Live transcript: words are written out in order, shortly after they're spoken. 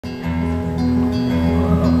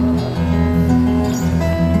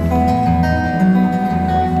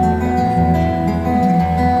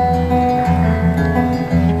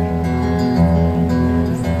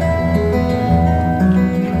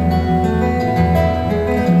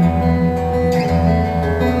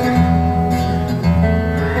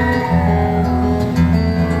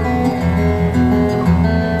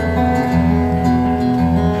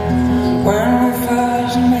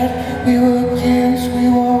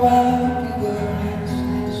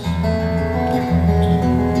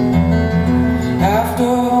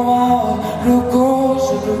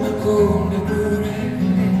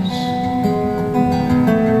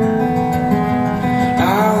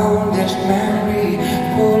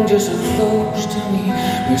to me,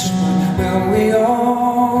 whispered, will we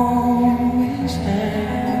always have?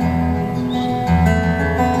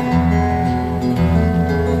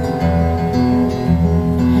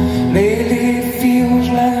 Lately it feels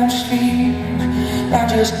like I'm sleeping, I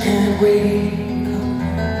just can't wake up.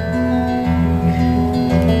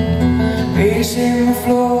 Pacing the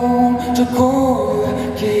floor to call you,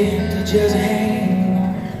 can't just hang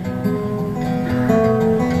on.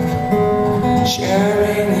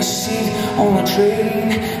 Sharing a seat on a train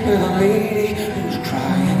with a lady who's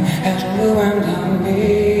crying as blue and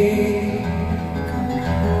amazing.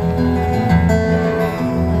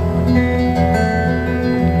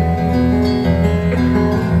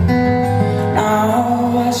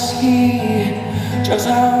 Now I see just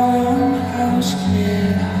how young house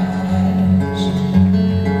cleared eyes.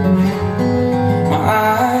 My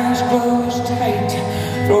eyes closed tight,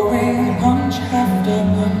 throwing punch after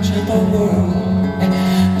punch at the world.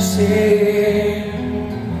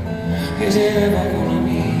 Is it ever gonna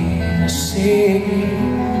be the same?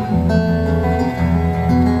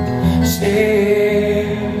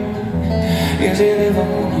 Is it ever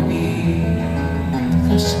gonna be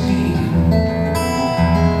the same?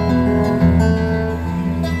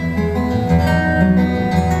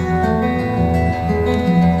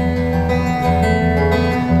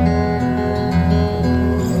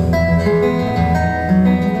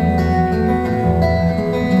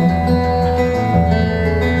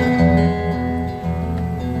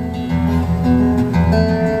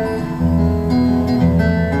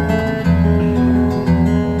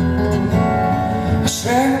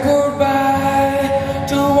 Said goodbye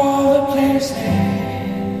to all the places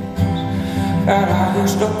that I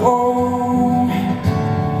used to go.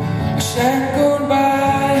 I said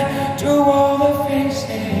goodbye to all the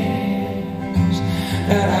faces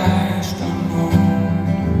that I used to know.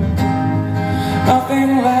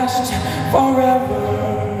 Nothing lasts forever.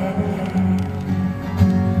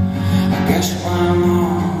 I guess my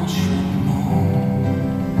mom should know.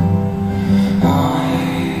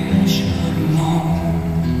 I should know.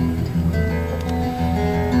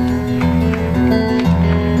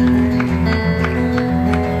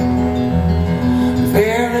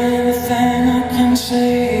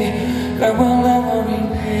 Say that will never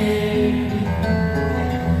repay.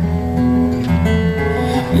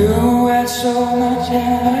 You had so much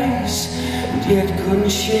advice and yet couldn't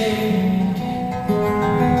share.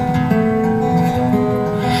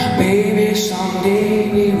 Maybe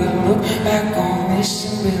someday we will look back on this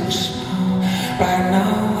and we'll smile. Right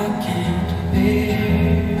now